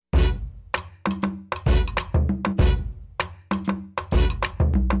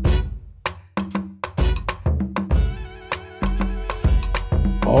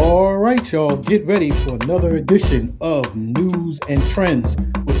right, y'all, get ready for another edition of Newz and Trends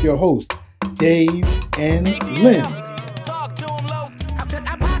with your hosts, Dave and Lynn. Talk to him low. How could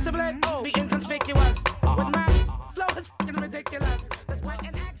I possibly be inconspicuous? With my flow is fucking ridiculous. That's quite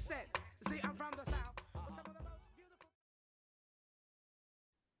an accent. See, I'm from the South.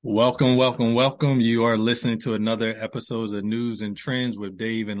 Welcome. You are listening to another episode of Newz and Trends with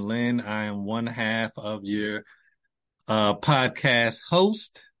Dave and Lynn. I am one half of your podcast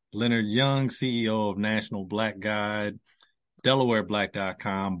host, Leonard Young, CEO of National Black Guide,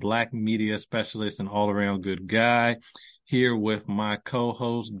 DelawareBlack.com, Black media specialist and all-around good guy. Here with my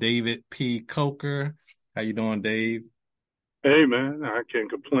co-host, David P. Coker. How you doing, Dave? Hey, man, I can't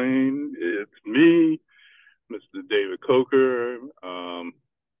complain. It's me, Mr. David Coker,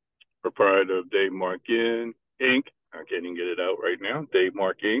 proprietor of Dave Mark Inc. I can't even get it out right now. Dave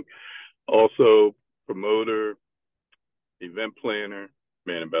Mark Inc. Also promoter, event planner,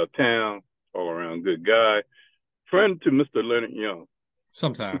 man about town, all around good guy, friend to Mr. Leonard Young.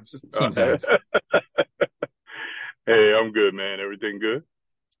 Sometimes. Hey, I'm good, man. Everything good?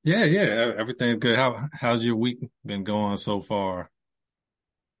 Yeah, everything's good. How's your week been going so far?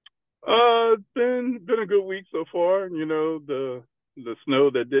 It's been a good week so far. You know, the snow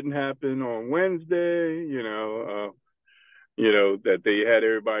that didn't happen on Wednesday, that they had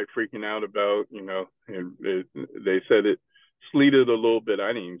everybody freaking out about, and they said it sleeted a little bit.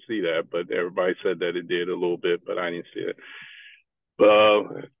 I didn't even see that, but everybody said that it did a little bit, but I didn't see it.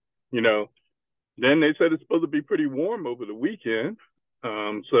 But, then they said it's supposed to be pretty warm over the weekend.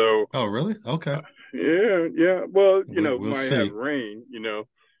 Oh, really? Okay. Yeah. Well, we'll might see. have rain,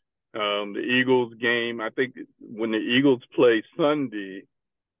 the Eagles game, I think when the Eagles play Sunday,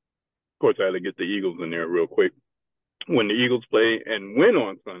 of course I had to get the Eagles in there real quick. When the Eagles play and win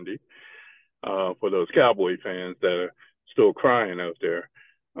on Sunday, for those Cowboy fans that are still crying out there,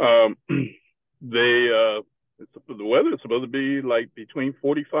 the weather is supposed to be like between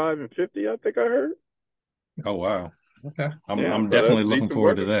 45 and 50, I think I heard. Oh, wow. Okay. I'm so definitely looking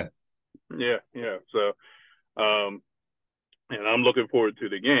forward to that. Yeah. So, and I'm looking forward to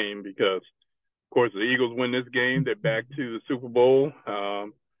the game because, of course, the Eagles win this game. They're back to the Super Bowl,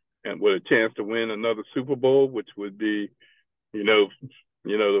 and with a chance to win another Super Bowl, which would be, the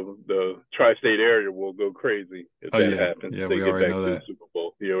tri-state area will go crazy if that happens. Yeah, they we get already back know to that. the Super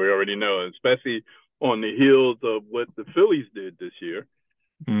Bowl. Yeah, we already know it, especially on the heels of what the Phillies did this year.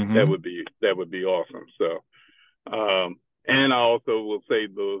 Mm-hmm. That would be awesome. So, and I also will say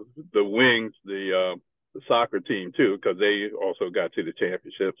the Wings, the soccer team too, because they also got to the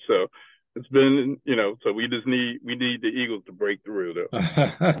championship. So it's been, so we need the Eagles to break through though.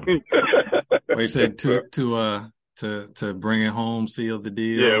 Well, you said to bring it home, seal the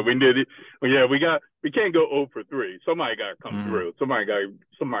deal. Yeah, we did it. Well, yeah, we can't go 0 for 3. Somebody got to come through. Somebody got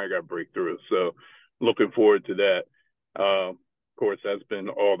to break through. So looking forward to that. Of course, that's been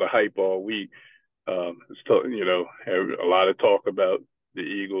all the hype all week. It's a lot of talk about the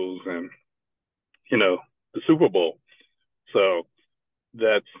Eagles and, the Super Bowl. So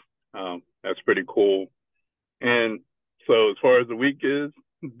that's pretty cool. And so as far as the week is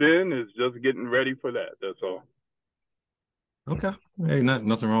just getting ready for that. That's all. Okay. Hey,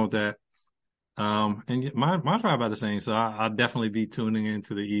 nothing wrong with that. And mine's probably about the same. So I'll definitely be tuning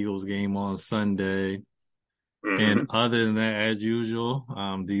into the Eagles game on Sunday. Mm-hmm. And other than that, as usual,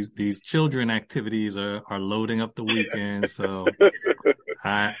 these children activities are loading up the weekend. So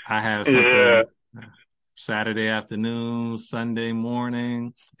I have something Saturday afternoon, Sunday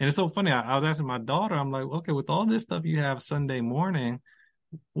morning. And it's so funny. I was asking my daughter, I'm like, okay, with all this stuff you have Sunday morning,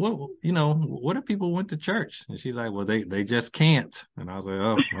 what if people went to church? And she's like, well, they just can't. And I was like,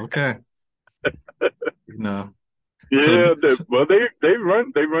 oh, okay. Yeah, they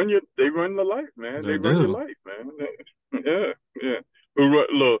run the life, man. They run your life, man. Yeah.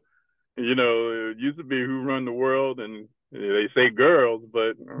 Look, it used to be who run the world, and they say girls,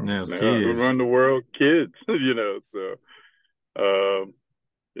 but now it's kids. Who run the world? Kids. So,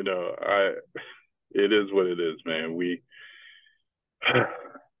 it is what it is, man. We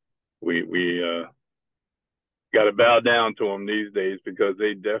got to bow down to them these days because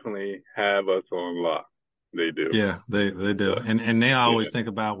they definitely have us on lock. They do. Yeah, they do. And they always think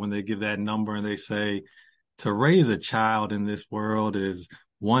about when they give that number and they say to raise a child in this world is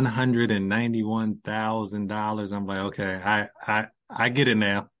 $191,000. I'm like, okay, I get it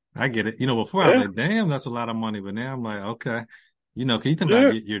now. I get it. Before I was like, damn, that's a lot of money. But now I'm like, okay, can you think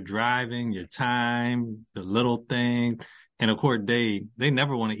about your driving, your time, the little thing. And of course, they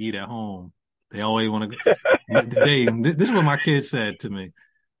never want to eat at home. They always want to go. This is what my kids said to me.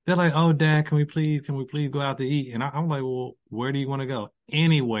 they're like, "Oh, Dad, can we please go out to eat?" And I'm like, "Well, where do you want to go?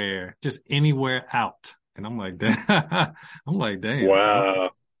 Anywhere, just anywhere out." And I'm like, "Damn." I'm like, "Damn." Okay. Wow.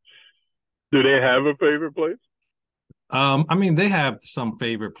 Do they have a favorite place? I mean, they have some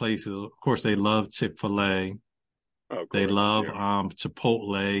favorite places. Of course, they love Chick-fil-A. Of They course, love yeah.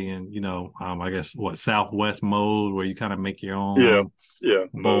 Chipotle and I guess what Southwest mode where you kind of make your Yeah, own yeah,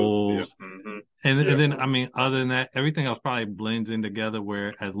 Moe's, yeah. bowls. Mm-hmm. And Yeah. then I mean, other than that, everything else probably blends in together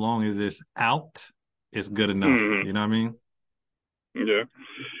where as long as it's out, it's good enough. Mm-hmm. You know what I mean? Yeah.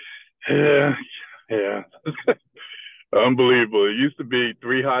 Yeah. Yeah. Unbelievable. It used to be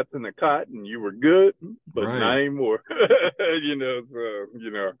 3 hots in a cot and you were good, but not Right. anymore.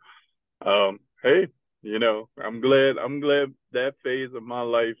 Hey, I'm glad that phase of my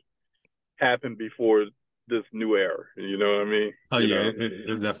life happened before this new era. You know what I mean? Oh yeah,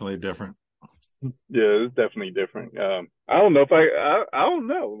 it's definitely different. Yeah, it's definitely different. I don't know if I don't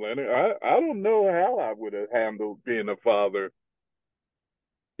know, Leonard. I don't know how I would have handled being a father,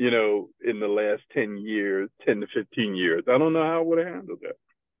 in the last 10 years, 10 to 15 years. I don't know how I would have handled that.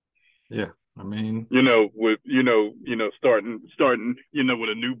 Yeah. I mean, With starting, with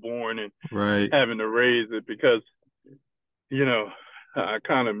a newborn and right. having to raise it because, you know, I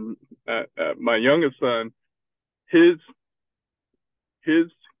kind of my youngest son, his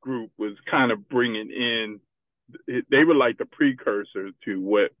group was kind of bringing in. They were like the precursor to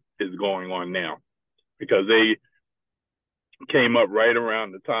what is going on now because they came up right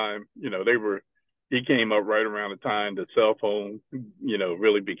around the time, he came up right around the time the cell phone,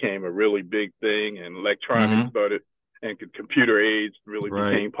 really became a really big thing and electronics Mm-hmm. started and computer aids really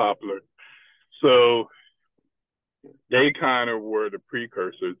Right. became popular. So they kind of were the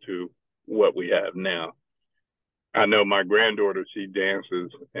precursor to what we have now. I know my granddaughter, she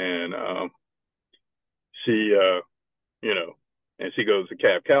dances and she, and she goes to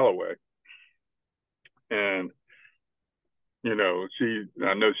Cab Calloway. And, I know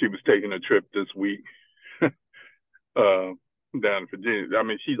she was taking a trip this week uh, down in Virginia. I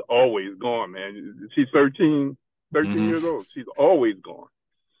mean, she's always gone, man. She's 13 Mm-hmm. years old. She's always gone.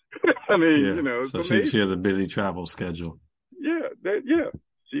 I mean, Yeah. it's So she amazing. has a busy travel schedule. Yeah,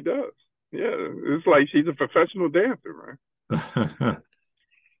 she does. Yeah, it's like she's a professional dancer, I right?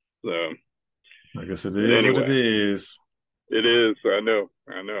 So, guess it but is what it anyway, is. it is. I know.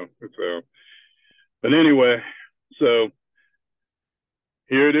 So, but anyway, so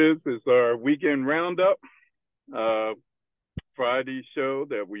here it is. It's our weekend roundup. Uh, Friday show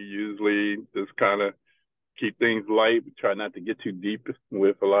that we usually just kind of keep things light. We try not to get too deep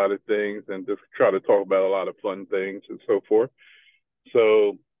with a lot of things and just try to talk about a lot of fun things and so forth.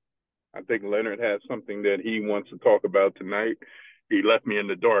 So I think Leonard has something that he wants to talk about tonight. He left me in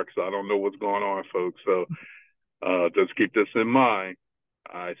the dark, so I don't know what's going on, folks. So just keep this in mind.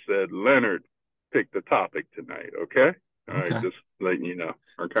 I said, Leonard, pick the topic tonight, okay? All right, Okay. just letting you know,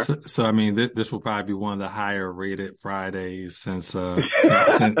 okay? So I mean, this will probably be one of the higher rated Fridays since I'm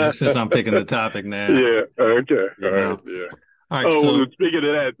picking the topic now. Yeah, okay, You all right, know. yeah. All right. Oh, well, So speaking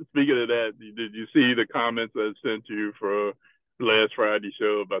of that, did you see the comments I sent you for last Friday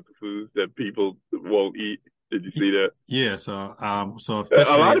show about the foods that people won't eat? Did you see that? yeah. So A lot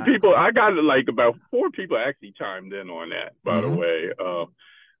officially, of people, I got like about 4 people actually chimed in on that, by the mm-hmm, way.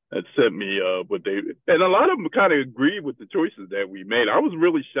 That sent me what they, and a lot of them kind of agreed with the choices that we made. I was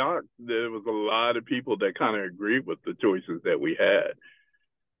really shocked. There was a lot of people that kind of agreed with the choices that we had.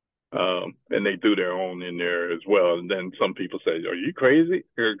 And they threw their own in there as well. And then some people said, "Are you crazy?"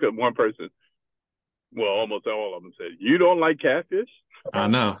 One person, well, almost all of them said, "You don't like catfish?" I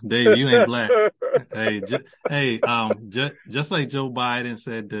know, Dave, you ain't black. Just like Joe Biden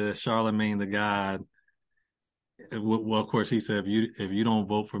said to Charlemagne the God. Well, of course, he said, if you don't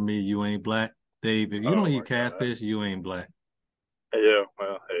vote for me, you ain't black. Dave, if you don't Oh eat my God. catfish, you ain't black. Yeah.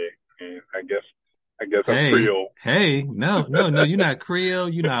 Well, hey, yeah, I guess I'm Hey, Creole. hey, no, you're not Creole,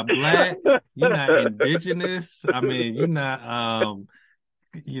 you're not black, you're not indigenous. I mean, you're not,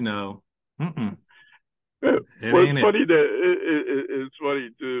 you know, mm-mm, it Well, it's ain't it. funny that it's funny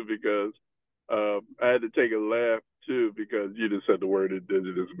too because I had to take a laugh too because you just said the word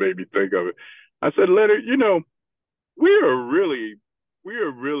indigenous made me think of it. I said, Leonard, we are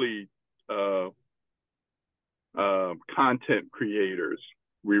really uh, content creators.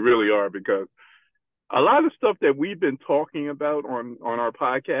 We really are because a lot of stuff that we've been talking about on our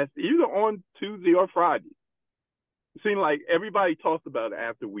podcast, either on Tuesday or Friday, it seems like everybody talks about it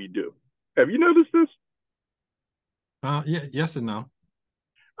after we do. Have you noticed this? Yeah, yes and no.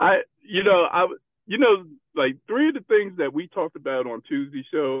 I, you know, I, you know, like 3 of the things that we talked about on Tuesday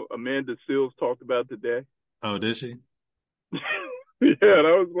show, Amanda Seals talked about today. Oh, did she? Yeah, and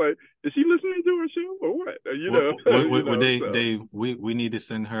I was like, is she listening to her show or what? So. We need to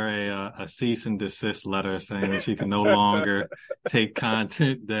send her a cease and desist letter saying that she can no longer take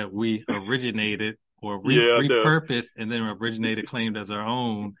content that we originated or Yeah, I know. repurposed and then originated, claimed as our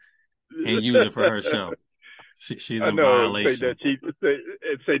own, and use it for her show. She's I in know. violation.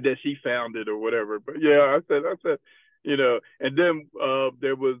 Say that she found it or whatever. But yeah, I said, and then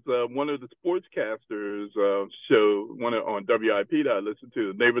there was one of the sportscasters show on WIP that I listened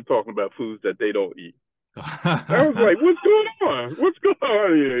to. They were talking about foods that they don't eat. I was like, what's going on? What's going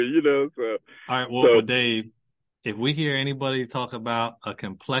on here? So. All right. Well, Dave, if we hear anybody talk about a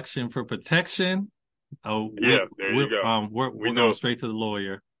complexion for protection, there you go. We're going straight to the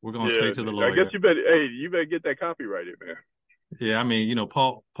lawyer. We're going straight to the lawyer. I guess you better get that copyrighted, man. Yeah, I mean,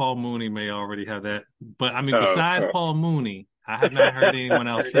 Paul Mooney may already have that, but I mean, besides Paul Mooney, I have not heard anyone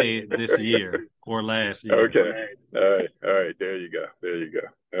else say it this year or last year. Okay. All right. There you go.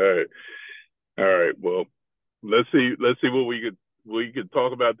 All right. Well, let's see what we could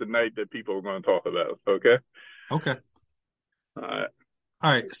talk about tonight that people are going to talk about. Okay. Okay. All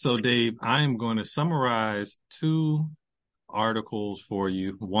right. So, Dave, I am going to summarize 2 articles for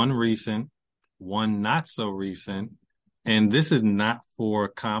you. One recent, one not so recent. And this is not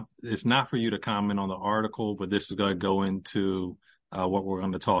it's not for you to comment on the article, but this is going to go into what we're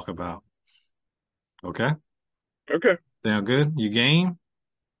going to talk about. Okay? Okay. Sound good? You game?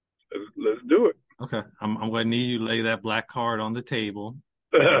 Let's do it. Okay. I'm going to need you to lay that black card on the table.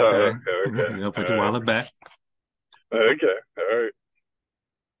 Okay. Put your wallet back. Okay. All right.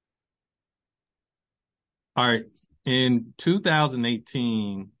 All right. In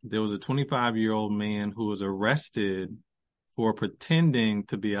 2018, there was a 25-year-old man who was arrested for pretending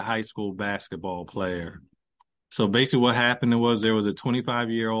to be a high school basketball player. So basically what happened was there was a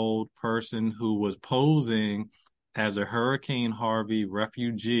 25-year-old person who was posing as a Hurricane Harvey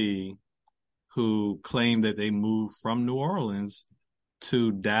refugee who claimed that they moved from New Orleans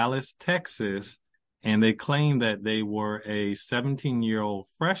to Dallas, Texas, and they claimed that they were a 17-year-old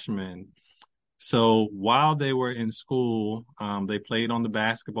freshman. So while they were in school, they played on the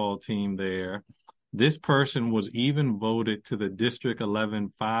basketball team there. This person was even voted to the District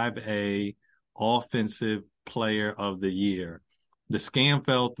 11 5A Offensive Player of the Year. The scam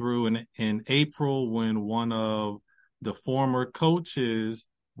fell through in April when one of the former coaches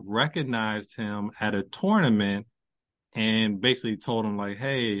recognized him at a tournament and basically told him like,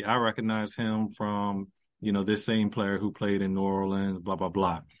 hey, I recognize him from, this same player who played in New Orleans, blah, blah,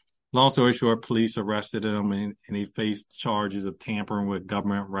 blah. Long story short, police arrested him and he faced charges of tampering with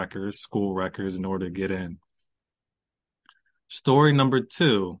government records, school records in order to get in. Story number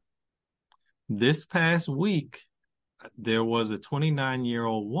 2. This past week, there was a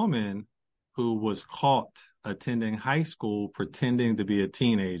 29-year-old woman who was caught attending high school pretending to be a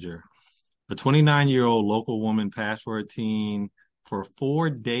teenager. The 29-year-old local woman passed for a teen for 4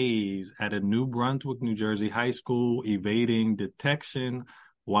 days at a New Brunswick, New Jersey high school, evading detection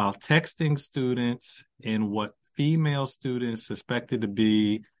while texting students in what female students suspected to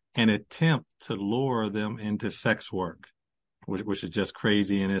be an attempt to lure them into sex work, which is just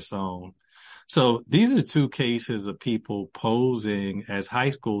crazy in its own. So these are 2 cases of people posing as high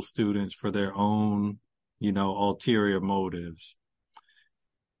school students for their own, ulterior motives.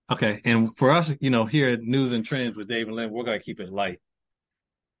 Okay. And for us, here at Newz and Trendz with Dave and Lynn, we're going to keep it light.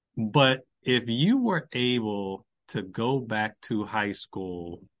 But if you were able to go back to high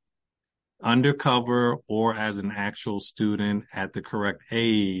school undercover or as an actual student at the correct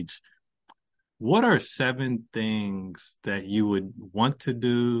age, what are 7 things that you would want to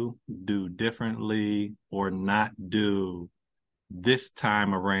do differently, or not do this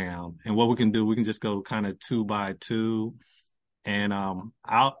time around? And what we can do, we can just go kind of 2 by 2. And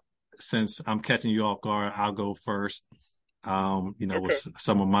since I'm catching you off guard, I'll go first, okay, with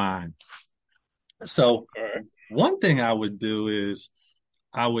some of mine. So One thing I would do is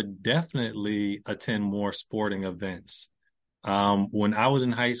I would definitely attend more sporting events. When I was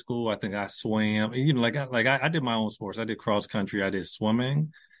in high school, I think I swam, I did my own sports. I did cross country. I did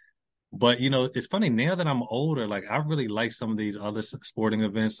swimming. But, it's funny now that I'm older, I really like some of these other sporting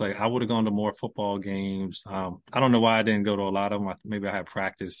events. I would have gone to more football games. I don't know why I didn't go to a lot of them. Maybe I had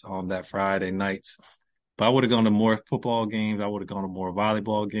practice on that Friday nights, but I would have gone to more football games. I would have gone to more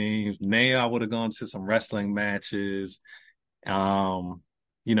volleyball games. Now I would have gone to some wrestling matches.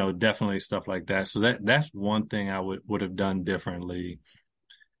 Definitely stuff like that. So that's one thing I would have done differently.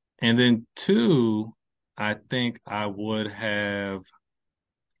 And then 2, I think I would have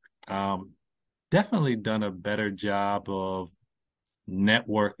definitely done a better job of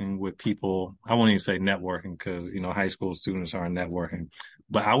networking with people. I won't even say networking because, high school students aren't networking,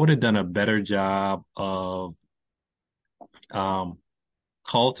 but I would have done a better job of,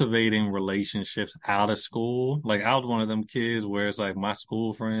 cultivating relationships out of school. Like I was one of them kids where it's like my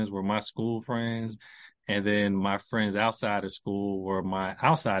school friends were my school friends, and then my friends outside of school were my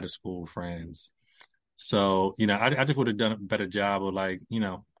outside of school friends. So, I just would have done a better job of like,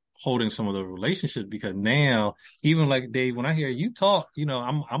 holding some of the relationships because now, even like Dave, when I hear you talk,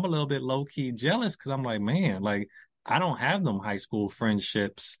 I'm a little bit low key jealous because I'm like, man, like I don't have them high school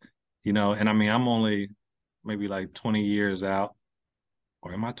friendships, and I mean, I'm only maybe like 20 years out,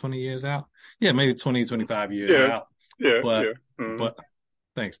 or am I 20 years out? Yeah, maybe 20, 25 years Yeah, out. yeah, But, yeah. Mm-hmm. but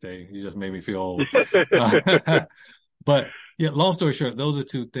thanks, Dave. You just made me feel old. But yeah, long story short, those are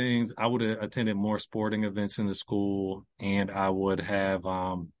two things. I would have attended more sporting events in the school, and I would have,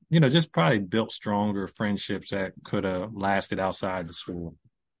 just probably built stronger friendships that could have lasted outside the school.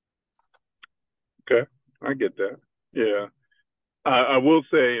 Okay, I get that. Yeah. I will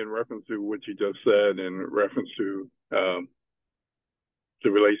say in reference to what you just said, in reference to the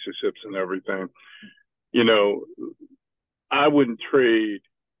relationships and everything, I wouldn't trade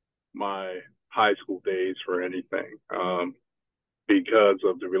my high school days for anything because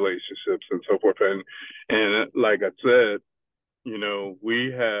of the relationships and so forth. And like I said,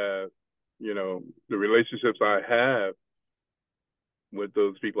 we have, the relationships I have with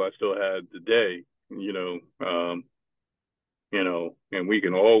those people I still have today, and we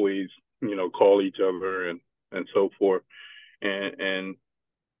can always, call each other and so forth and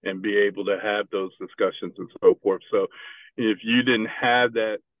be able to have those discussions and so forth. So if you didn't have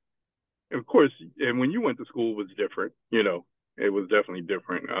that, of course, and when you went to school, it was different, it was definitely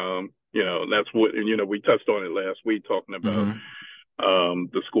different. That's what, we touched on it last week talking about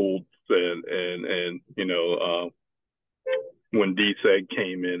the schools and when DSEG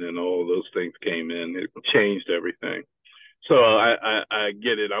came in and all those things came in, it changed everything. So I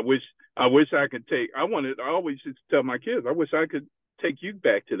get it. I wish I could I always just tell my kids, I wish I could take you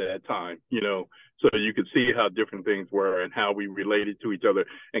back to that time, so you could see how different things were and how we related to each other.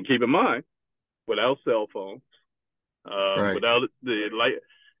 And keep in mind, without cell phones, Right. without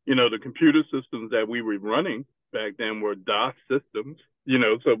the computer systems that we were running back then were DOS systems,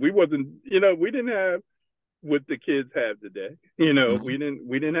 so we wasn't, we didn't have what the kids have today. We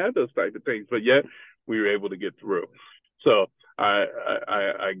didn't have those type of things, but yet we were able to get through. So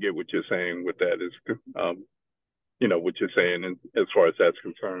I get what you're saying with that is, what you're saying as far as that's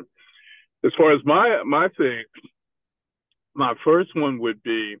concerned. As far as my thing, my first one would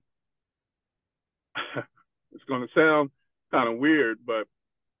be, it's going to sound kind of weird, but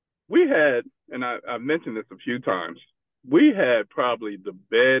we had, and I've mentioned this a few times, we had probably the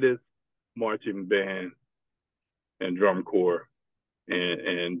baddest marching band and drum corps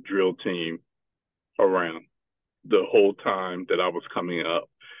and drill team around the whole time that I was coming up.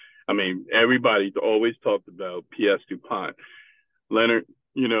 I mean, everybody always talked about P.S. DuPont. Leonard,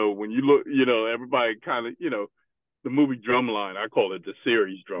 when you look, everybody kind of, the movie Drumline, I call it the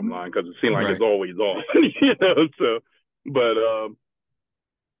series Drumline because it seemed like it's always on, so, but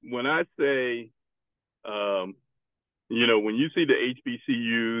when I say, when you see the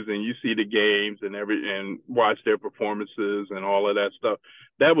HBCUs and you see the games and watch their performances and all of that stuff,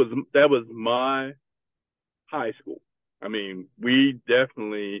 that was my high school. I mean, we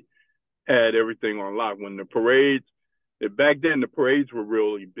definitely had everything on lock. When the parades, back then the parades were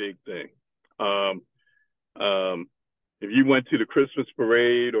really big thing. If you went to the Christmas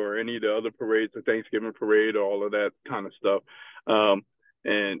parade or any of the other parades, the Thanksgiving parade, all of that kind of stuff,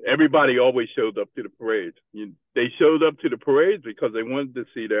 and everybody always showed up to the parades. They showed up to the parades because they wanted to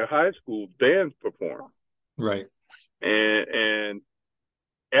see their high school bands perform. Right. And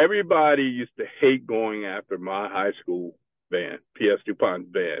everybody used to hate going after my high school band, P.S. DuPont's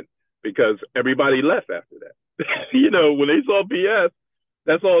band, because everybody left after that. When they saw P.S.,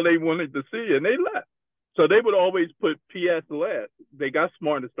 that's all they wanted to see, and they left. So they would always put P.S. last. They got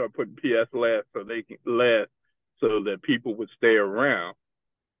smart to start putting P.S. last so that people would stay around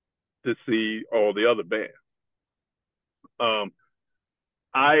to see all the other bands.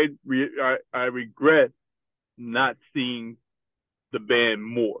 I regret not seeing the band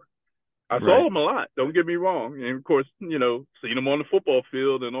more. I saw them a lot. Don't get me wrong, and of course, seeing them on the football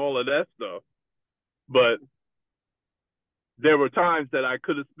field and all of that stuff. But there were times that I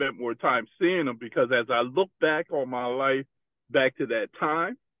could have spent more time seeing them because as I look back on my life, back to that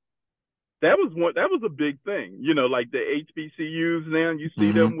time, that was a big thing. Like the HBCUs now, you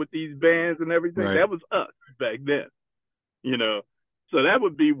see them with these bands and everything. Right. That was us back then. So that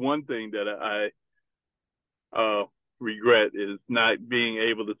would be one thing that I regret is not being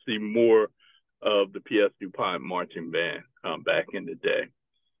able to see more of the PS DuPont marching band back in the day.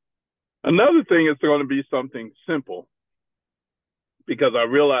 Another thing is going to be something simple, because I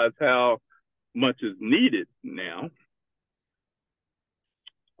realize how much is needed now.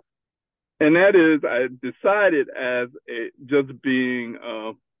 And that is, I decided as just being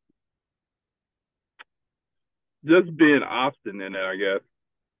obstinate, I guess.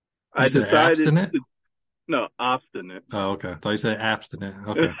 You said abstinent? No, obstinate. Oh, okay. I thought you said abstinent.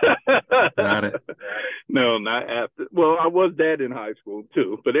 Okay. Got it. No, not abstinent. Well, I was that in high school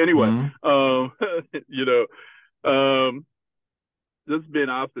too. But anyway, just being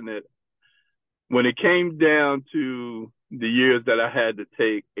obstinate. When it came down to the years that I had to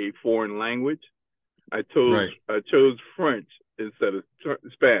take a foreign language, I chose French instead of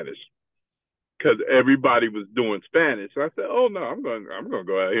Spanish, because everybody was doing Spanish. So I said, "Oh no, I'm going to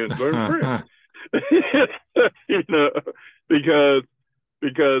go out here and learn French,"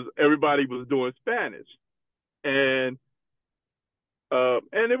 because everybody was doing Spanish, and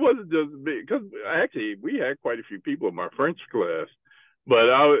it wasn't just because actually we had quite a few people in my French class.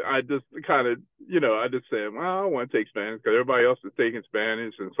 But I just kind of, I just said, well, I want to take Spanish because everybody else is taking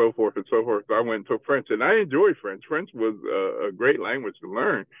Spanish and so forth and so forth. So I went and took French, and I enjoyed French. French was a great language to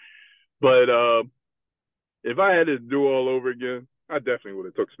learn. But if I had to do all over again, I definitely would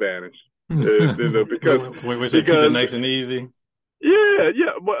have took Spanish. Because keep it nice and easy.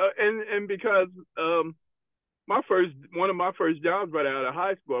 Yeah. But and because one of my first jobs right out of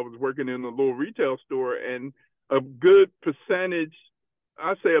high school, I was working in a little retail store, and a good percentage,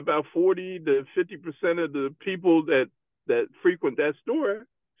 I say about 40 to 50% of the people that frequent that store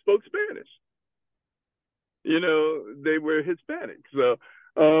spoke Spanish. They were Hispanic. So,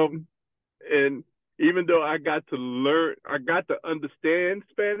 and even though I got to understand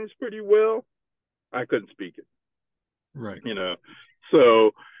Spanish pretty well, I couldn't speak it. Right.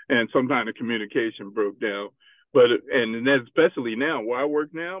 So, and sometimes the communication broke down. But, and especially now, where I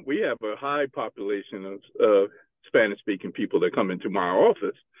work now, we have a high population of Spanish-speaking people that come into my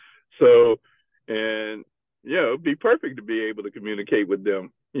office. So, and, it'd be perfect to be able to communicate with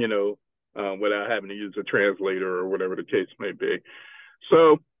them, without having to use a translator or whatever the case may be.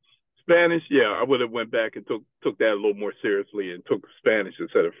 So, Spanish, I would have went back and took that a little more seriously and took Spanish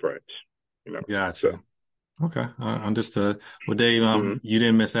instead of French. Gotcha. So. Okay, understood. Well, Dave, you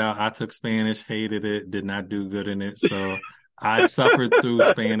didn't miss out. I took Spanish, hated it, did not do good in it, so I suffered through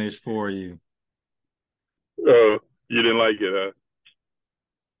Spanish for you. Oh, you didn't like it, huh?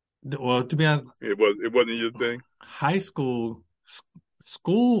 Well, to be honest, it wasn't your thing. High school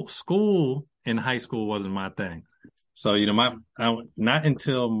in high school wasn't my thing. So not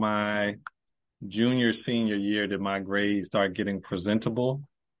until my senior year did my grades start getting presentable.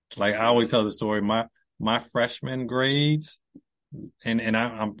 Like I always tell the story, my freshman grades, and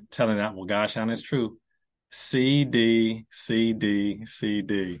I'm telling that, well, gosh, and it's true. C, D, C, D, C,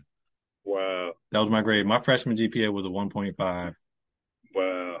 D. Wow. That was my grade. My freshman GPA was a 1.5.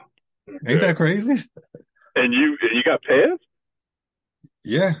 Wow. Okay. Ain't that crazy? And you got passed?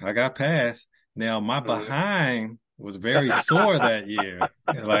 Yeah, I got passed. Now my behind was very sore that year.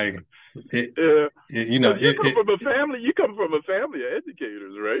 Like you come from a family of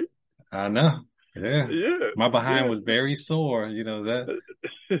educators, right? I know. Yeah. My behind was very sore. That's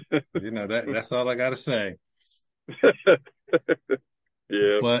all I got to say.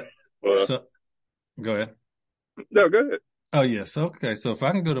 Yeah. But so go ahead. No, go ahead. Oh, yes. Okay. So if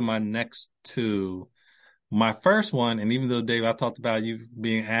I can go to my next two, my first one, and even though, Dave, I talked about you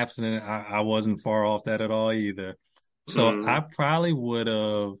being abstinent, I wasn't far off that at all either. So I probably would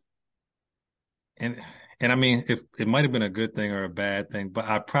have, and I mean, it might have been a good thing or a bad thing, but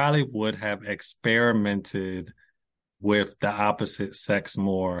I probably would have experimented with the opposite sex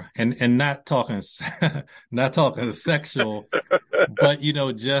more, and not talking sexual, but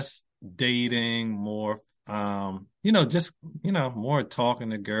just dating more, more talking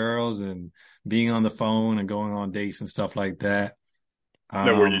to girls and being on the phone and going on dates and stuff like that.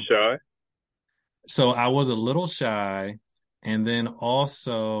 Now, were you shy? So I was a little shy, and then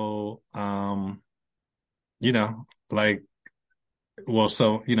also, I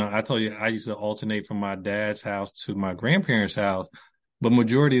told you I used to alternate from my dad's house to my grandparents' house, but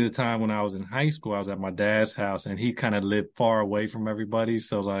majority of the time when I was in high school, I was at my dad's house, and he kind of lived far away from everybody.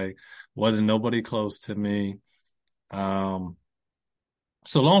 So wasn't nobody close to me. So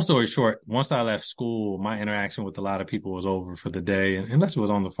long story short, once I left school, my interaction with a lot of people was over for the day, unless it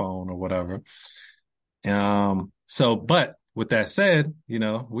was on the phone or whatever. But with that said,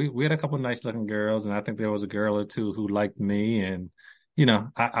 we had a couple of nice looking girls, and I think there was a girl or two who liked me, and,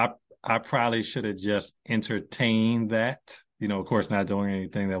 I probably should have just entertained that. Of course, not doing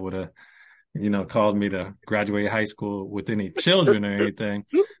anything that would have, caused me to graduate high school with any children or anything.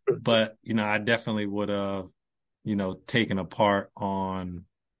 But, I definitely would have, taken a part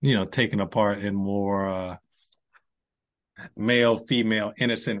in more male, female,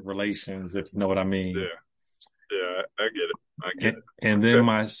 innocent relations, if you know what I mean. Yeah, I get it. And then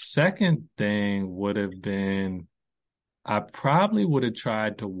my second thing would have been, I probably would have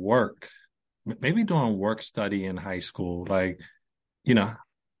tried to work, maybe doing work study in high school. Like,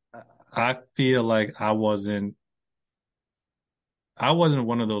 I feel like I wasn't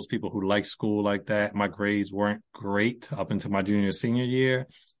one of those people who liked school like that. My grades weren't great up until my junior, senior year.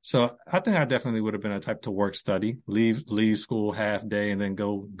 So I think I definitely would have been a type to work study, leave school half day and then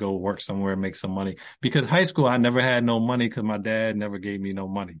go work somewhere and make some money. Because high school, I never had no money because my dad never gave me no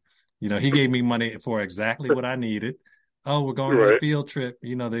money. He gave me money for exactly what I needed. Oh, we're going on a field trip.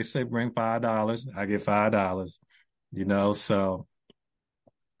 They say bring $5. I get $5, so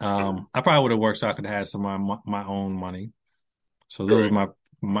I probably would have worked so I could have had some of my own money. So those are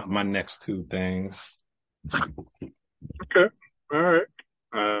my next two things. Okay. All right.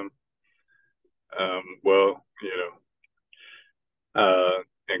 Well,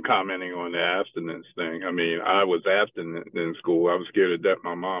 and commenting on the abstinence thing. I mean, I was abstinent in school. I was scared to death.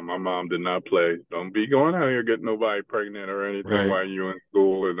 My mom did not play. Don't be going out here getting nobody pregnant or anything while you're in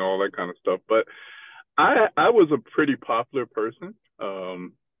school and all that kind of stuff. But I was a pretty popular person. So,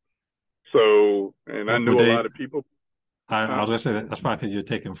 and I knew a lot of people. I was going to say that's probably because you're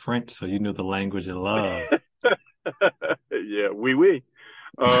taking French, so you knew the language of love. Yeah, oui.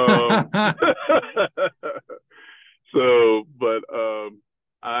 So, but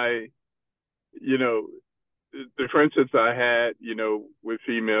I, the friendships I had, with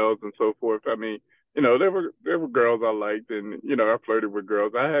females and so forth. I mean, there were girls I liked, and I flirted with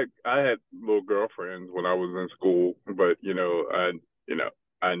girls. I had little girlfriends when I was in school, but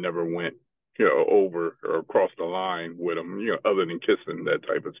I never went over or across the line with them, other than kissing, that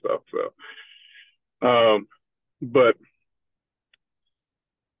type of stuff. So, but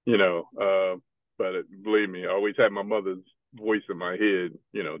but believe me, I always had my mother's voice in my head,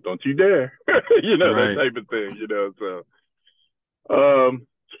 don't you dare, that type of thing, So,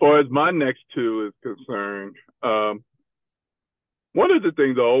 as far as my next two is concerned, one of the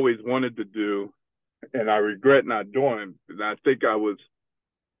things I always wanted to do, and I regret not doing, is I think I was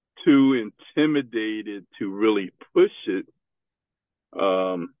too intimidated to really push it,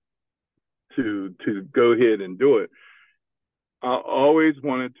 to go ahead and do it. I always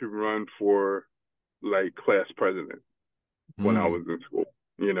wanted to run for like class president when I was in school,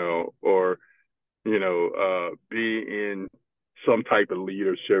 or be in some type of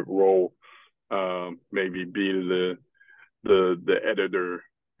leadership role, maybe be the editor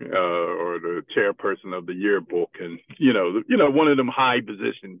or the chairperson of the yearbook, and one of them high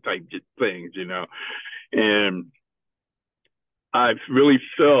position type things, and I really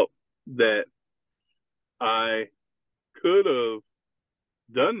felt that I could have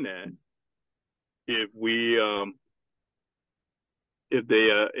done that if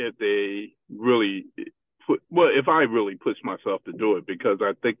they really if I really pushed myself to do it, because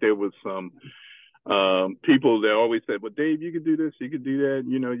I think there was some people that always said, well, Dave, you could do this, you could do that,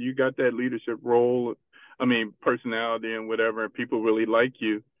 you got that leadership role, personality and whatever, and people really like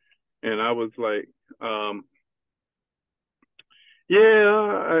you. And I was like,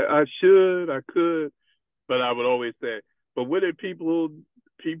 I could, but I would always say, but what if people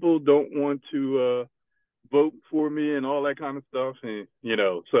don't want to vote for me and all that kind of stuff? And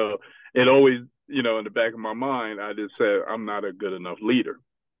so it always, in the back of my mind, I just said, I'm not a good enough leader.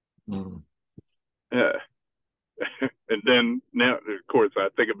 Yeah. And then now, of course, I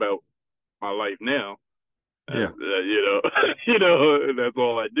think about my life now. Yeah. That's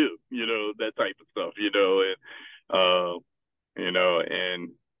all I do, that type of stuff, and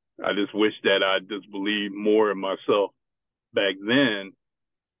I just wish that I just believed more in myself back then,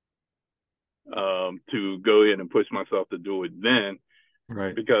 to go ahead and push myself to do it then.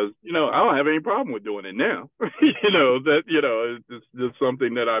 Right. Because, I don't have any problem with doing it now. It's just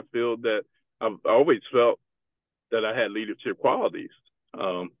something that I feel that I've always felt that I had leadership qualities.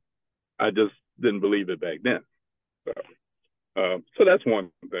 I just didn't believe it back then. So that's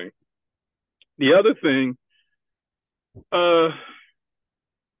one thing. The other thing,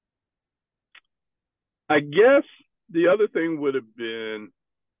 I guess the other thing would have been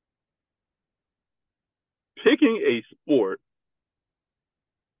picking a sport,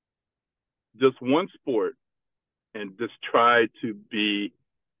 just one sport, and just try to be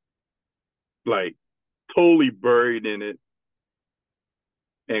like totally buried in it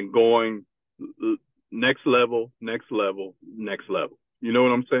and going next level, next level, next level. You know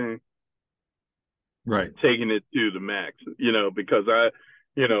what I'm saying? Right. Taking it to the max, because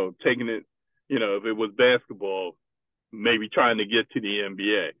taking it, if it was basketball, maybe trying to get to the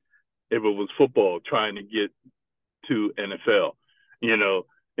NBA. If it was football, trying to get to NFL.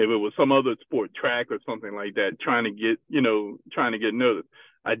 If it was some other sport, track or something like that, trying to get noticed.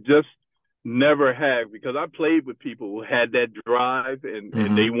 I just never have, because I played with people who had that drive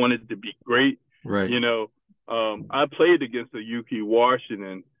and they wanted to be great. Right. I played against a Yuki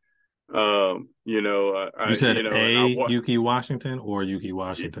Washington. You said Yuki Washington or Yuki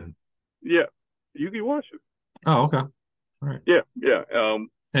Washington? Yeah, Yuki Washington. Oh, okay. All right. Yeah.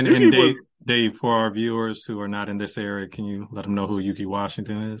 And Dave, for our viewers who are not in this area, can you let them know who Yuki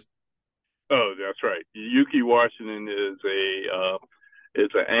Washington is? Oh, that's right. Yuki Washington is an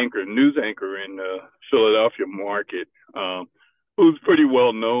news anchor in the Philadelphia market, who's pretty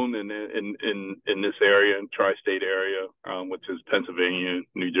well known in this area, in tri-state area, which is Pennsylvania,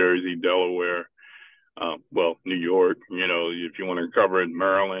 New Jersey, Delaware, New York. If you want to cover it,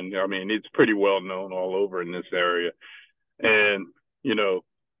 Maryland. I mean, it's pretty well known all over in this area. And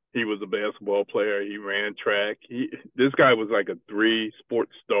he was a basketball player. He ran track. This guy was like a 3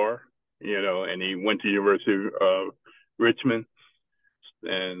 sports star, and he went to University of Richmond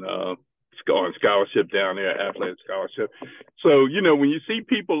and on scholarship down there, athletic scholarship. So, when you see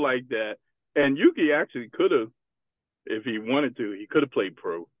people like that, and Yuki actually could have, if he wanted to, he could have played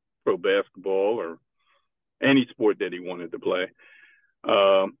pro basketball or any sport that he wanted to play.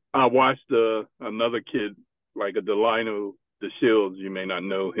 I watched another kid, like a Delino DeShields. You may not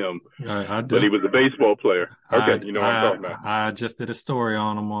know him, I do. but he was a baseball player. Okay, you know what I'm talking about. I just did a story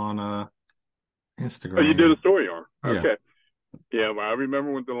on him on Instagram. Oh, you did a story on him? Yeah. Okay. Yeah, well, I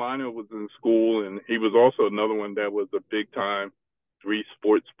remember when Delino was in school, and he was also another one that was a big-time 3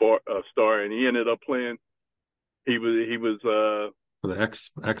 sports star, and he ended up playing. He was for the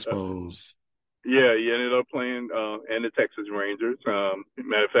Expos. Yeah, he ended up playing in the Texas Rangers.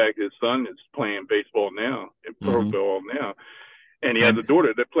 Matter of fact, his son is playing baseball now, pro ball now, and he has a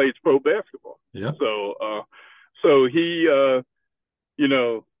daughter that plays pro basketball. Yeah. So he,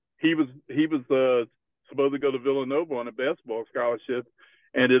 he was supposed to go to Villanova on a basketball scholarship,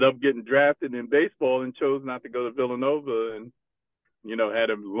 ended up getting drafted in baseball and chose not to go to Villanova, and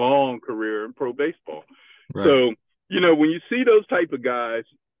had a long career in pro baseball. Right. So when you see those type of guys,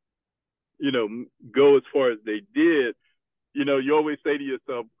 go as far as they did, you always say to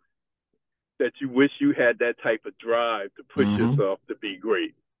yourself that you wish you had that type of drive to push yourself to be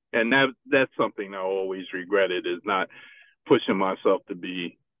great. And that's something I always regretted, is not pushing myself to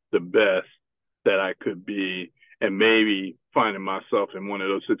be the best that I could be, and maybe finding myself in one of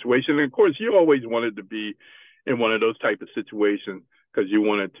those situations. And of course, you always wanted to be in one of those type of situations because you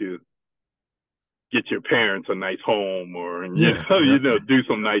wanted to get your parents a nice home, or do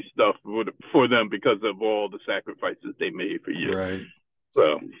some nice stuff for them because of all the sacrifices they made for you. Right.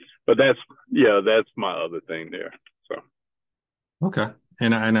 So, but that's my other thing there. So. Okay,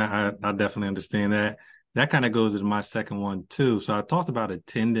 and I definitely understand that. That kind of goes into my second one too. So I talked about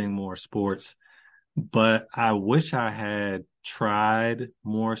attending more sports, but I wish I had tried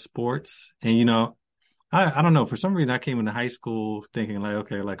more sports. And I don't know, for some reason I came into high school thinking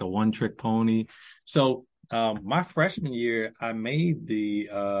like a one-trick pony. So my freshman year I made the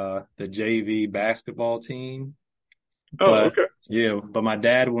JV basketball team. Okay. Yeah, but my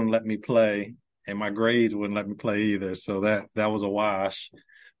dad wouldn't let me play, and my grades wouldn't let me play either. So that was a wash.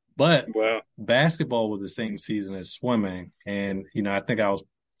 But basketball was the same season as swimming, and I think I was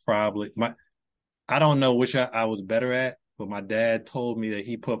probably I don't know which I was better at. But my dad told me that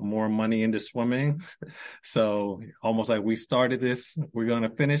he put more money into swimming. So almost like, we started this, we're going to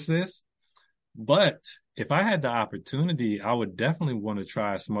finish this. But if I had the opportunity, I would definitely want to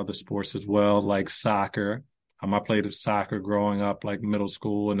try some other sports as well, like soccer. I played soccer growing up, like middle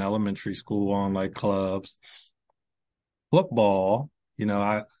school and elementary school, on like clubs. Football,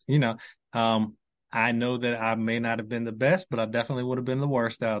 I know that I may not have been the best, but I definitely would have been the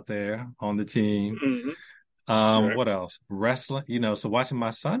worst out there on the team. Mm-hmm. What else? Wrestling, so watching my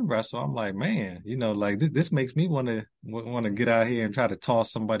son wrestle, I'm like, man, this makes me want to get out here and try to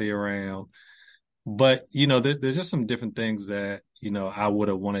toss somebody around. But, there's just some different things that, I would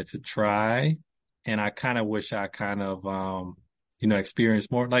have wanted to try. And I kind of wish I kind of,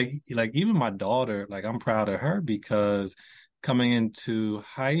 experienced more. Like even my daughter, like, I'm proud of her because coming into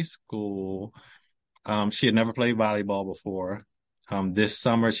high school, she had never played volleyball before. This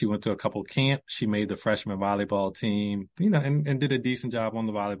summer, she went to a couple camps. She made the freshman volleyball team, and did a decent job on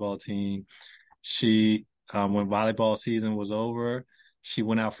the volleyball team. She, when volleyball season was over, she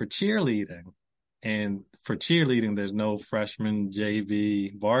went out for cheerleading. And for cheerleading, there's no freshman,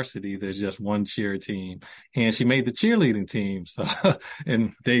 JV, varsity. There's just one cheer team. And she made the cheerleading team. So,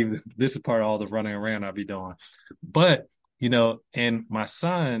 and this is part of all the running around I'll be doing. But, and my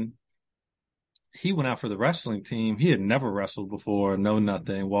son, he went out for the wrestling team. He had never wrestled before, no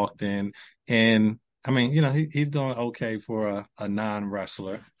nothing, walked in. And I mean, he's doing okay for a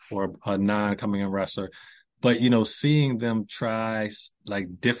non-wrestler or a non-coming in wrestler. But, seeing them try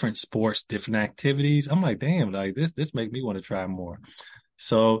like different sports, different activities, I'm like, damn, like this make me want to try more.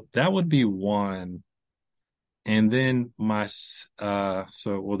 So that would be one. And then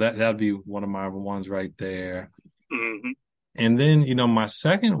that'd be one of my ones right there. Mm-hmm. And then, my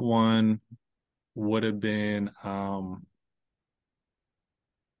second one would have been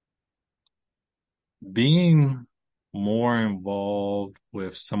being more involved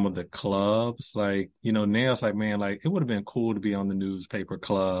with some of the clubs. Like, now it's like, man, like it would have been cool to be on the newspaper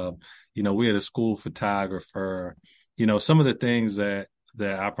club. We had a school photographer, some of the things that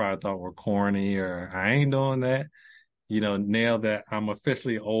I probably thought were corny or I ain't doing that. Now that I'm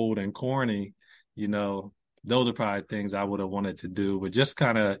officially old and corny, those are probably things I would have wanted to do, but just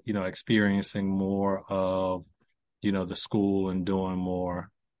kind of, experiencing more of, the school and doing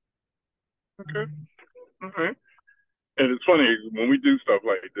more. Okay. All right. And it's funny, when we do stuff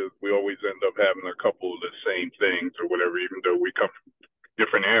like this, we always end up having a couple of the same things or whatever, even though we come from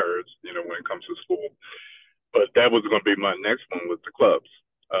different eras, when it comes to school. But that was going to be my next one with the clubs.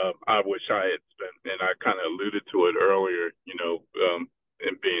 I wish I had spent, and I kind of alluded to it earlier,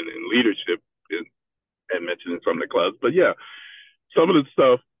 in being in leadership and mentioning some of the clubs. But yeah, some of the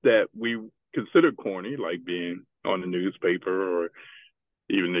stuff that we consider corny, like being on the newspaper or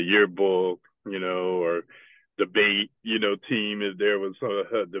even the yearbook, or debate, team, if there was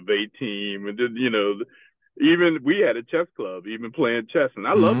a debate team. And then, even we had a chess club, even playing chess. And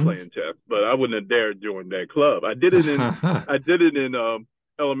I love playing chess, but I wouldn't have dared join that club. I did it in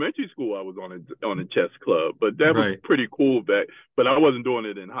elementary school. I was on a chess club, but that was pretty cool but I wasn't doing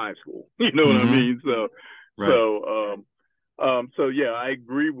it in high school. You know what I mean? So yeah, I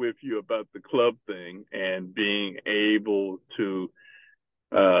agree with you about the club thing and being able to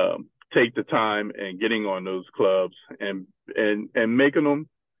take the time and getting on those clubs and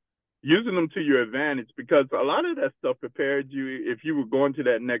using them to your advantage, because a lot of that stuff prepared you if you were going to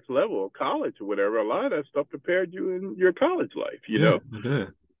that next level of college or whatever. A lot of that stuff prepared you in your college life, It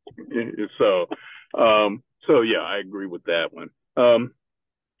did. So yeah, I agree with that one.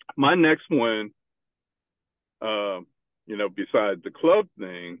 My next one, besides the club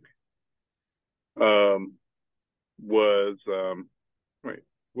thing, was wait,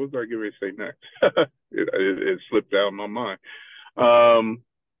 what was I getting ready to say next? it slipped out of my mind.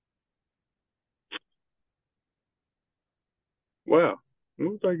 Wow,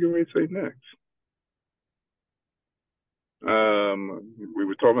 what was I getting ready to say next? We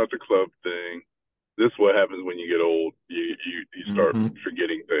were talking about the club thing. This is what happens when you get old. You start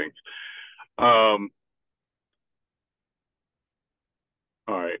forgetting things. All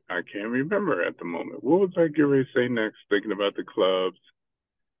right, I can't remember at the moment. What was I getting ready to say next? Thinking about the clubs.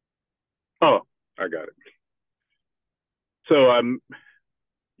 Oh, I got it. So I'm,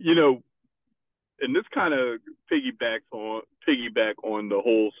 and this kind of piggyback on the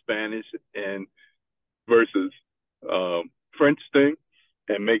whole Spanish and versus French thing,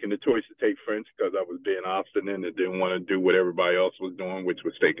 and making the choice to take French because I was being obstinate and didn't want to do what everybody else was doing, which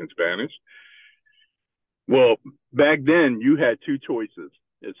was taking Spanish. Well, back then you had two choices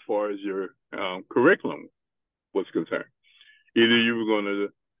as far as your curriculum was concerned. Either you were going to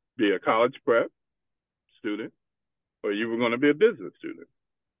be a college prep student or you were going to be a business student.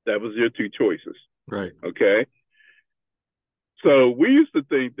 That was your two choices. Right. Okay. So we used to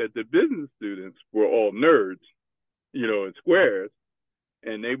think that the business students were all nerds, and squares,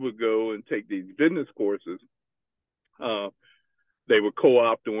 and they would go and take these business courses. They would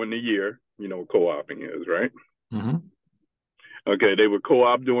co-op during the year. You know what co-oping is, right? Mm-hmm. Okay, they would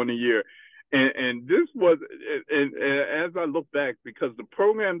co-op during the year. And this was, and as I look back, because the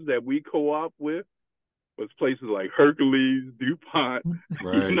programs that we co-op with was places like Hercules, DuPont,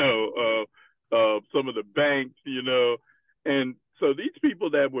 right. Some of the banks, and so these people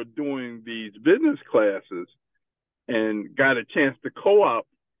that were doing these business classes and got a chance to co-op,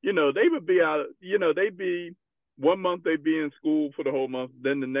 they would be out, they'd be 1 month they'd be in school for the whole month.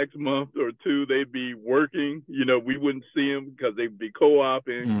 Then the next month or two, they'd be working, we wouldn't see them because they'd be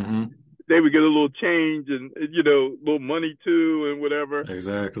co-oping. Mm-hmm. They would get a little change and, little money too and whatever.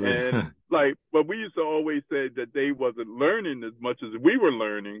 Exactly. And but we used to always say that they wasn't learning as much as we were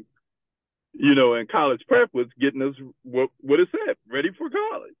learning and college prep was getting us what it said, ready for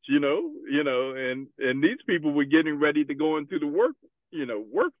college, and these people were getting ready to go into the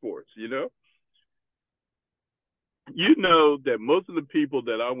workforce, that most of the people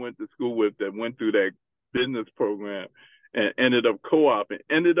that I went to school with that went through that business program and ended up co-oping,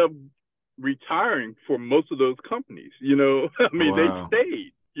 ended up retiring for most of those companies, I mean, Wow. they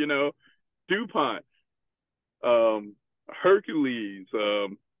stayed, DuPont, Hercules,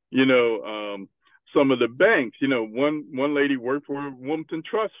 some of the banks, one lady worked for Wilmington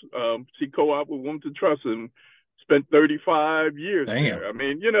Trust. She co-opted with Wilmington Trust and spent 35 years there. I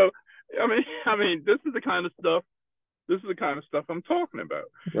mean, this is the kind of stuff. This is the kind of stuff I'm talking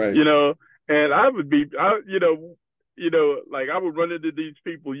about. Right. And I would be, like I would run into these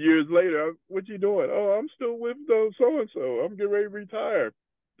people years later. What you doing? Oh, I'm still with so and so. I'm getting ready to retire.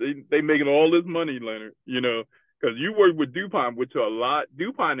 They making all this money, Leonard. Because you work with DuPont, which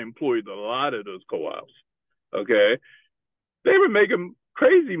DuPont employed a lot of those co-ops. Okay, they were making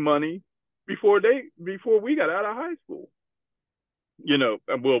crazy money before we got out of high school.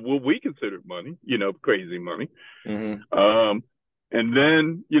 What we considered money, crazy money. Mm-hmm. And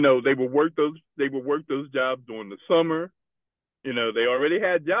then, they would work those jobs during the summer. They already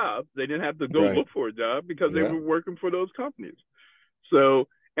had jobs. They didn't have to go look for a job because they were working for those companies. So,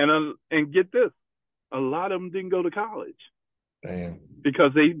 and get this, a lot of them didn't go to college. Damn.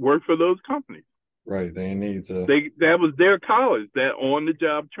 Because they worked for those companies. Right. They need to. That was their college, that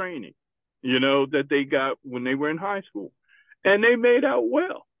on-the-job training, that they got when they were in high school. And they made out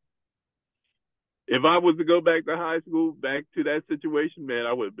well. If I was to go back to high school, back to that situation, man,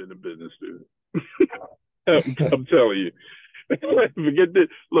 I would have been a business student. I'm telling you.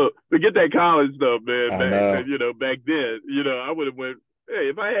 Forget that college stuff, man. Back then, I would have went, hey,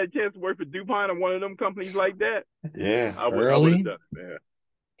 if I had a chance to work for DuPont or one of them companies like that, I would have done it, man.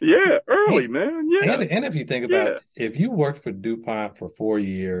 Yeah, early, man. Yeah. And if you think about it, if you worked for DuPont for 4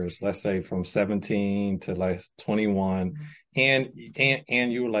 years, let's say from 17 to like 21, and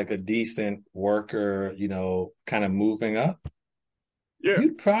you were like a decent worker, kind of moving up,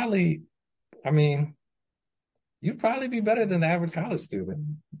 you'd probably be better than the average college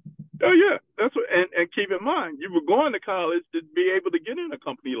student. Oh yeah, that's what. And keep in mind, you were going to college to be able to get in a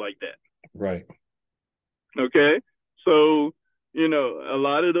company like that. Right. Okay. So, a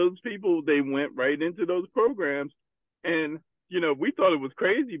lot of those people, they went right into those programs, and we thought it was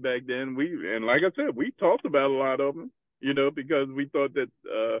crazy back then. And like I said, we talked about a lot of them, because we thought that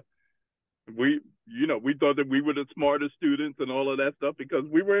we thought that we were the smartest students and all of that stuff because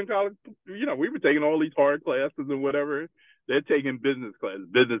we were in college. We were taking all these hard classes and whatever. They're taking business classes,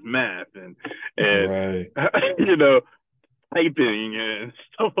 business math, and right. Typing and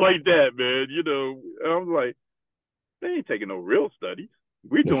stuff like that, man. I was like, they ain't taking no real studies.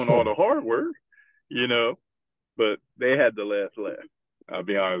 We're doing all the hard work, but they had the last laugh. I'll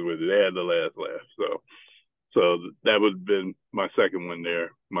be honest with you. They had the last laugh. So that would have been my second one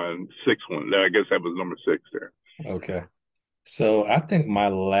there. My sixth one. I guess that was number 6 there. Okay. So I think my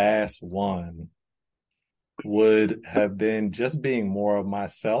last one would have been just being more of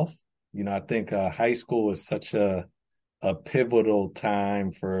myself. I think high school is such a pivotal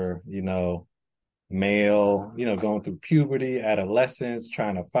time for, male, going through puberty, adolescence,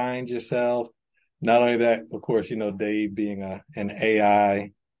 trying to find yourself. Not only that, of course, Dave being an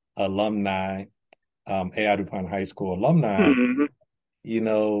AI alumni, AI DuPont High School alumni,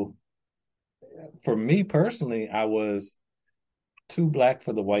 for me personally, I was too black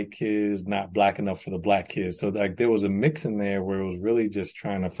for the white kids, not black enough for the black kids. So like there was a mix in there where it was really just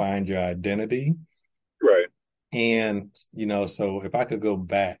trying to find your identity. Right. And, so if I could go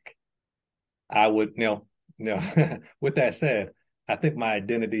back, I would, with that said, I think my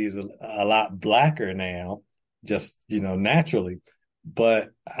identity is a lot blacker now, just, naturally.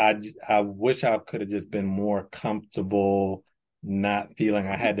 But I wish I could have just been more comfortable, not feeling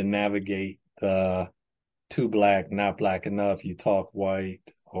I had to navigate the too black, not black enough, you talk white,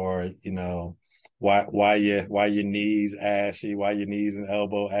 or, why your knees ashy, why your knees and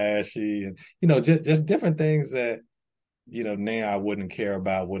elbow ashy, and, just different things that, now I wouldn't care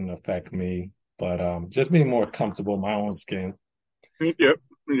about, wouldn't affect me. But just being more comfortable in my own skin. Yep.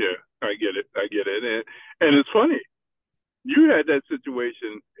 Yeah, I get it. And it's funny. You had that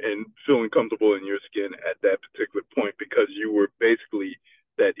situation and feeling comfortable in your skin at that particular point because you were basically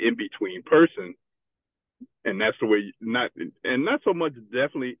that in-between person. And that's the way, not so much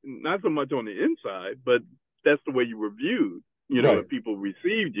on the inside, but that's the way you were viewed, right. If people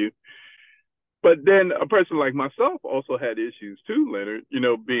received you. But then a person like myself also had issues too, Leonard,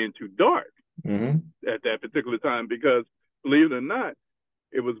 being too dark at that particular time, because believe it or not,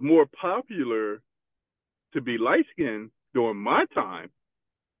 it was more popular to be light skinned during my time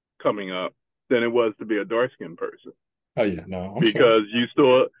coming up than it was to be a dark skinned person. Oh yeah, no, I'm sure. Because you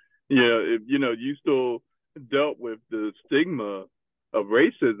still, you still dealt with the stigma of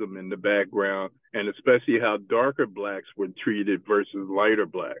racism in the background, and especially how darker blacks were treated versus lighter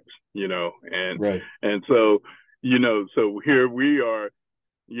blacks, Right. and so, so here we are,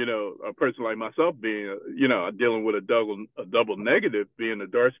 a person like myself being, dealing with a double negative, being a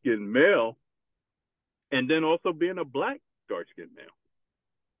dark skinned male, and then also being a black dark skinned male,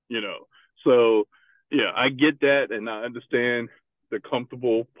 so yeah, I get that, and I understand the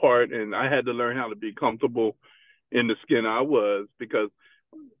comfortable part, and I had to learn how to be comfortable in the skin I was, because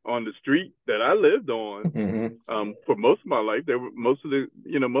on the street that I lived on, for most of my life, most of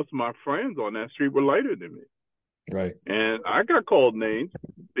my friends on that street were lighter than me. Right. And I got called names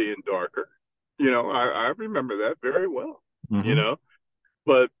being darker. I remember that very well,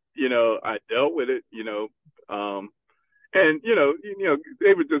 but, I dealt with it, and,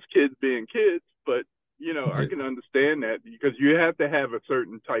 they were just kids being kids, but, I can understand that, because you have to have a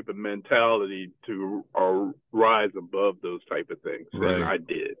certain type of mentality to rise above those type of things. Right. And I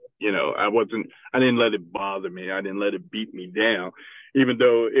did. I didn't let it bother me. I didn't let it beat me down, even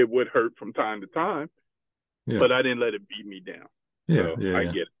though it would hurt from time to time, but I didn't let it beat me down. Yeah, so I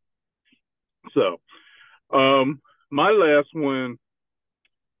get it. So, my last one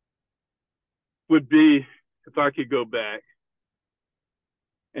would be, if I could go back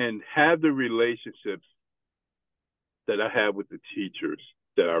and have the relationships that I had with the teachers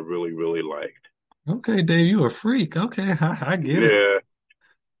that I really, really liked. Okay, Dave, you a freak. Okay, I get it.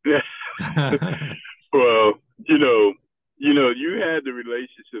 Yeah. Well, you had the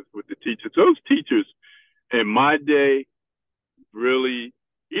relationships with the teachers. Those teachers in my day really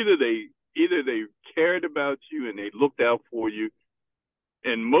either they cared about you and they looked out for you.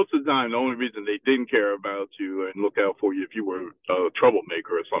 And most of the time, the only reason they didn't care about you and look out for you if you were a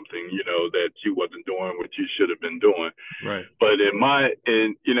troublemaker or something, that you wasn't doing what you should have been doing. Right. But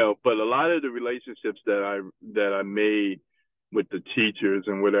but a lot of the relationships that I made with the teachers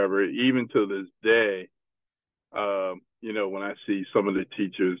and whatever, even to this day, when I see some of the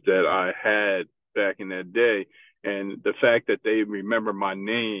teachers that I had back in that day, and the fact that they remember my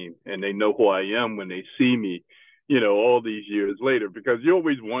name and they know who I am when they see me, all these years later, because you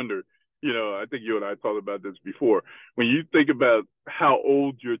always wonder, I think you and I talked about this before, when you think about how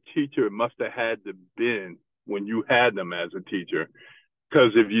old your teacher must have had to been when you had them as a teacher.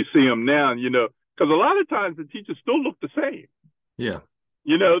 Because if you see them now, because a lot of times the teachers still look the same. Yeah.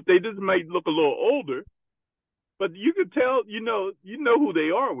 They just might look a little older, but you can tell, you know who they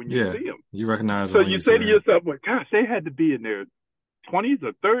are when you see them. You recognize them. So you say to yourself, well, gosh, they had to be in their 20s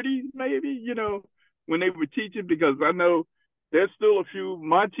or 30s, maybe, when they were teaching, because I know there's still a few,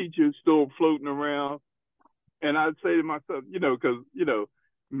 my teachers still floating around. And I'd say to myself, because,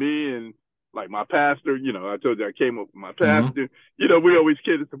 me and like my pastor, I told you I came up with my pastor, we always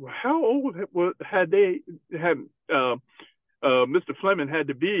kidded, well, how old had Mr. Fleming had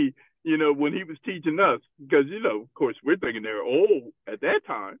to be, when he was teaching us? Because, of course, we're thinking they're old at that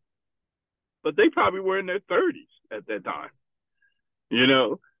time, but they probably were in their 30s at that time,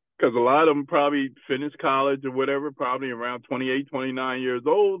 because a lot of them probably finished college or whatever, probably around 28, 29 years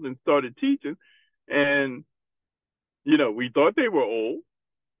old, and started teaching. And, we thought they were old,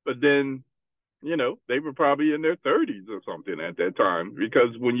 but then, they were probably in their 30s or something at that time,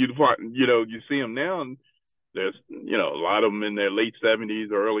 because when you see them now, and there's, a lot of them in their late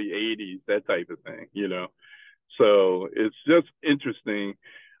 70s or early 80s, that type of thing, So it's just interesting.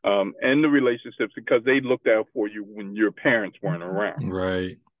 And the relationships, because they looked out for you when your parents weren't around.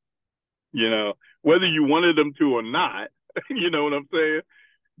 Right. Whether you wanted them to or not, you know what I'm saying?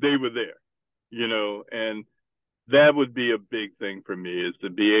 They were there, and that would be a big thing for me, is to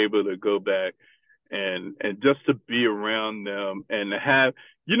be able to go back and just to be around them and to have,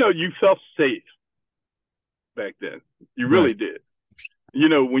 you felt safe back then. You really did.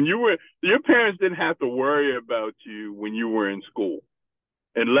 When your parents didn't have to worry about you when you were in school,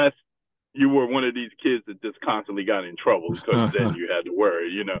 unless you were one of these kids that just constantly got in trouble, because then you had to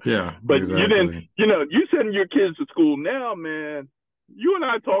worry, Yeah. But exactly. you didn't, you send your kids to school now, man. You and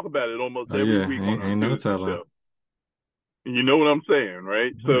I talk about it almost every week on our news show. You know what I'm saying,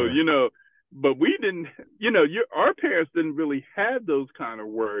 right? So, but we didn't, our parents didn't really have those kind of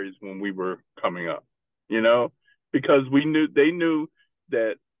worries when we were coming up, because they knew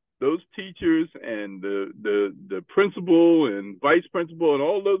that those teachers and the principal and vice principal and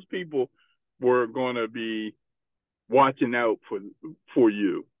all those people were going to be watching out for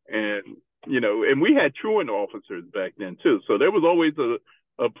you. And, and we had truant officers back then too. So there was always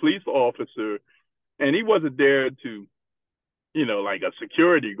a police officer, and he wasn't there to, like a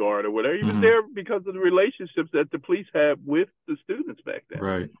security guard or whatever. He was there because of the relationships that the police had with the students back then.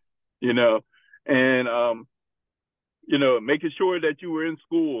 Right. And making sure that you were in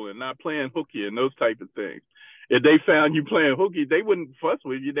school and not playing hooky and those type of things. If they found you playing hooky, they wouldn't fuss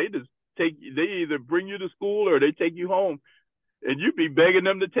with you. They just they either bring you to school or they take you home, and you'd be begging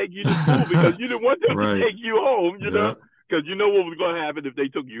them to take you to school because you didn't want them to take you home, know, because you know what was going to happen if they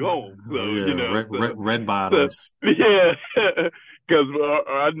took you home. So, red bottoms. So, yeah, because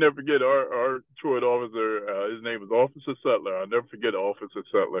I'll never forget our truant officer. His name was Officer Sutler. I'll never forget Officer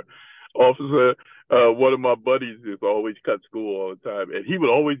Sutler. Officer, one of my buddies used to always cut school all the time, and he would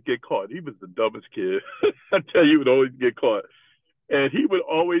always get caught. He was the dumbest kid. I tell you, he would always get caught. And he would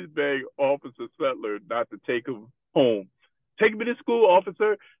always beg Officer Sutler not to take him home. Take me to school,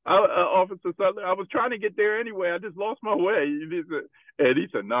 Officer. Officer Sutler, I was trying to get there anyway. I just lost my way. And he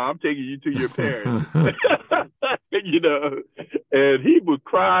said, "No, I'm taking you to your parents." And he would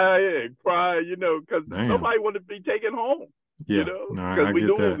cry and cry, because nobody wanted to be taken home. Because we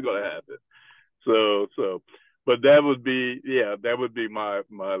knew what was going to happen. So, but that would be my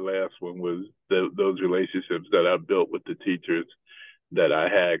last one, was those relationships that I built with the teachers that I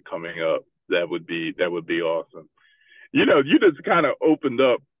had coming up. That would be awesome. You just kind of opened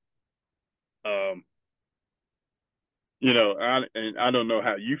up, I don't know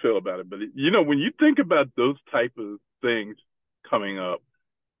how you feel about it, but when you think about those type of things coming up,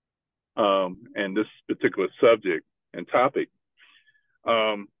 and this particular subject and topic,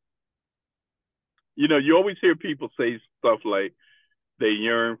 you always hear people say stuff like they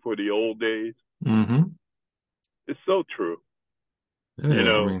yearn for the old days. Mm-hmm. It's so true.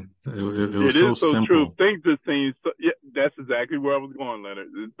 Yeah, it was so simple. True. Things just seem that's exactly where I was going, Leonard.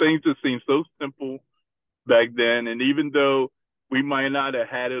 Things just seem so simple back then, and even though we might not have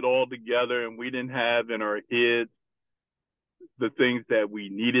had it all together and we didn't have in our heads the things that we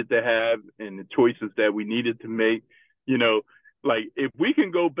needed to have and the choices that we needed to make, like if we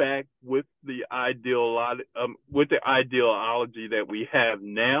can go back with the ideology that we have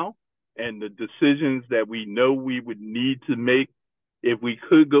now and the decisions that we know we would need to make if we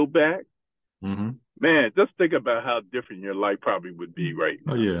could go back, man, just think about how different your life probably would be right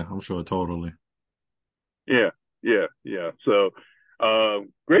now. Oh yeah, I'm sure, totally. Yeah. So,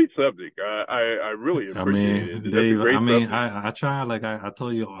 great subject. I really appreciate it. Dave, I try, like I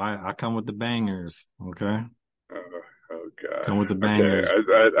told you, I come with the bangers, okay? Oh God. Come with the bangers.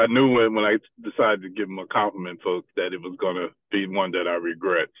 Okay. I knew when I decided to give him a compliment, folks, that it was going to be one that I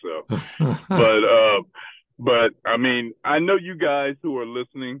regret. So, but I know you guys who are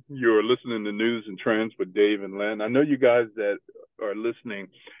listening, you're listening to Newz and Trendz with Dave and Len. I know you guys that are listening,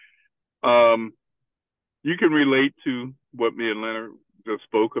 you can relate to what me and Leonard just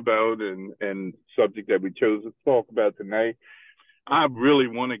spoke about and subject that we chose to talk about tonight. I really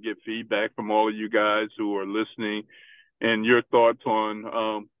want to get feedback from all of you guys who are listening and your thoughts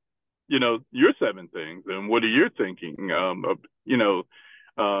on, your 7 things and what are you thinking,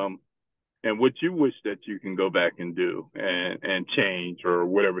 and what you wish that you can go back and do and change or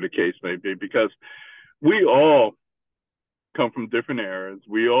whatever the case may be, because we all come from different eras.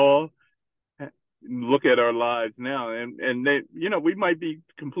 We all look at our lives now and they, we might be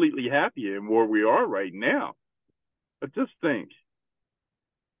completely happy in where we are right now. But just think,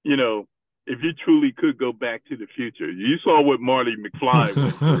 if you truly could go back to the future, you saw what Marty McFly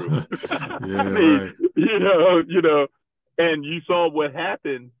went through. Right. And you saw what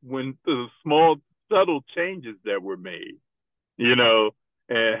happened when the small, subtle changes that were made, and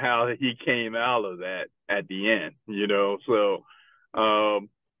how he came out of that at the end,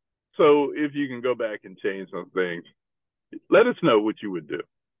 So if you can go back and change some things, let us know what you would do.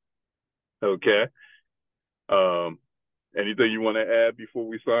 Okay. Anything you want to add before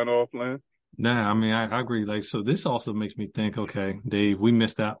we sign off, Len? Nah, I agree. Like, so this also makes me think, okay, Dave, we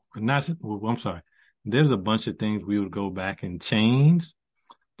missed out. I'm sorry. There's a bunch of things we would go back and change,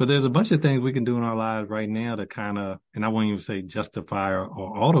 but there's a bunch of things we can do in our lives right now to kind of, and I won't even say justify or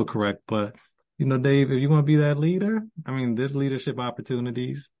autocorrect, but Dave, if you want to be that leader, there's leadership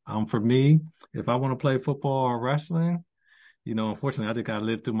opportunities. For me, if I want to play football or wrestling, unfortunately I just got to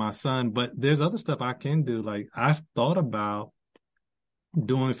live through my son, but there's other stuff I can do. Like I thought about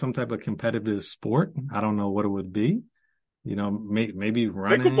doing some type of competitive sport. I don't know what it would be. Maybe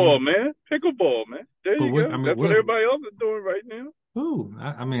running. Pickleball, man. There you go. That's what everybody else is doing right now. Ooh,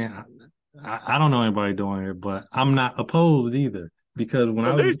 I don't know anybody doing it, but I'm not opposed either. Because when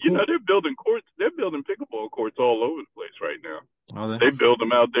I was, they're building courts. They're building pickleball courts all over the place right now. Oh, they build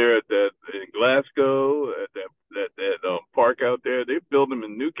them out there in Glasgow, at that park out there. They build them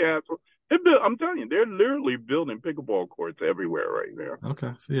in Newcastle. I'm telling you, they're literally building pickleball courts everywhere right now.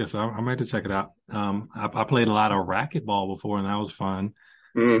 Okay, so yeah, so I might have to check it out. I played a lot of racquetball before, and that was fun.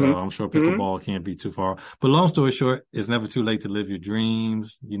 Mm-hmm. So I'm sure pickleball can't be too far. But long story short, it's never too late to live your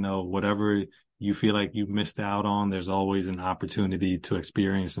dreams. You know, whatever you feel like you missed out on, there's always an opportunity to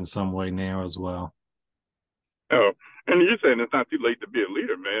experience in some way now as well. Oh, and you're saying it's not too late to be a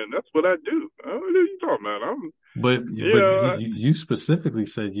leader, man. That's what I do. What are you talking about? But you specifically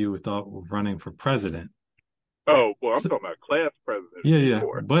said you thought of running for president. Oh, well, I'm talking about class president. Yeah.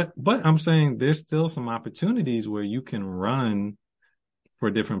 Before. But I'm saying there's still some opportunities where you can run for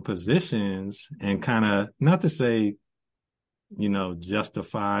different positions and kind of, not to say, you know,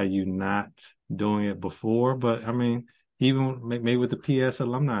 justify you not doing it before, but I mean, even maybe with the PS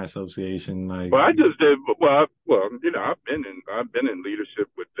Alumni Association, like. Well, I just did. Well, you know, I've been in leadership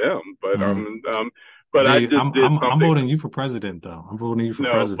with them, but but Dave, I just did something. I'm voting you for president, though. I'm voting you for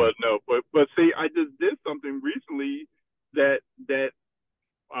president. But see, I just did something recently that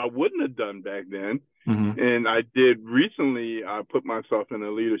I wouldn't have done back then. Mm-hmm. And I did recently. I put myself in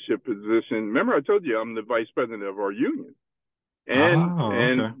a leadership position. Remember, I told you I'm the vice president of our union,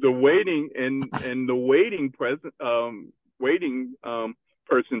 and the waiting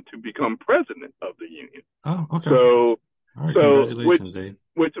person to become president of the union. Oh, okay. So, all right, congratulations, Dave.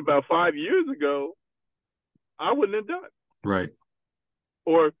 Which about 5 years ago, I wouldn't have done. Right.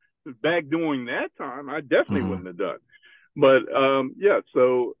 Or back during that time, I definitely wouldn't have done. But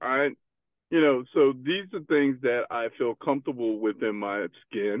so so these are things that I feel comfortable within my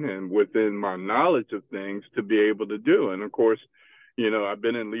skin and within my knowledge of things to be able to do. And of course, you know, I've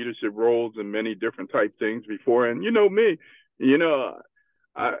been in leadership roles in many different type things before. And you know me, you know,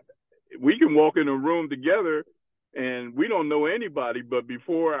 we can walk in a room together and we don't know anybody, but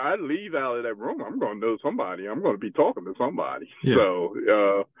before I leave out of that room, I'm going to know somebody. I'm going to be talking to somebody.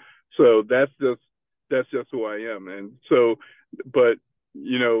 Yeah. So that's just who I am. And so, but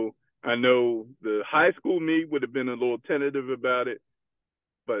you know, I know the high school me would have been a little tentative about it,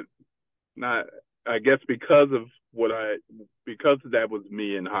 but not, I guess because that was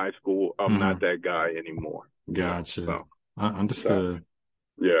me in high school, I'm not that guy anymore. Gotcha. So, I understood.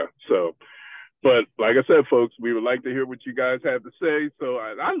 But like I said, folks, we would like to hear what you guys have to say. So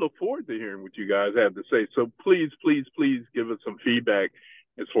I look forward to hearing what you guys have to say. So please give us some feedback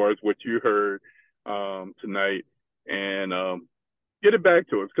as far as what you heard tonight, and get it back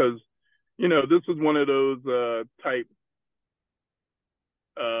to us, because you know, this was one of those type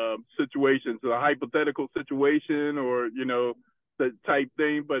situations, a hypothetical situation, or you know, the type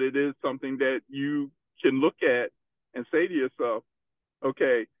thing, but it is something that you can look at and say to yourself,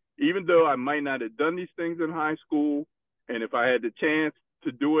 okay, even though I might not have done these things in high school, and if I had the chance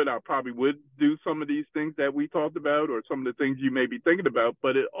to do it, I probably would do some of these things that we talked about, or some of the things you may be thinking about,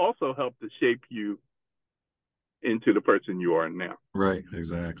 but it also helped to shape you into the person you are now. Right,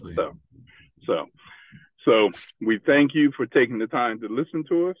 exactly. So we thank you for taking the time to listen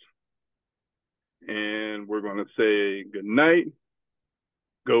to us, and we're going to say good night.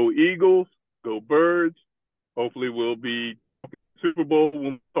 Go Eagles, go Birds. Hopefully we'll be Super Bowl when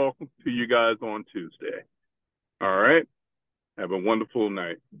we talk to you guys on Tuesday. All right. Have a wonderful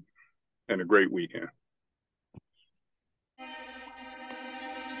night and a great weekend.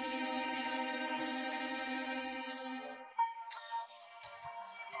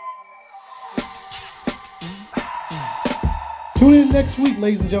 Tune in next week,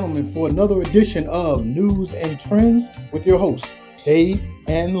 ladies and gentlemen, for another edition of Newz and Trendz with your hosts, Dave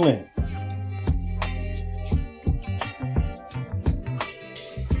and Lynn.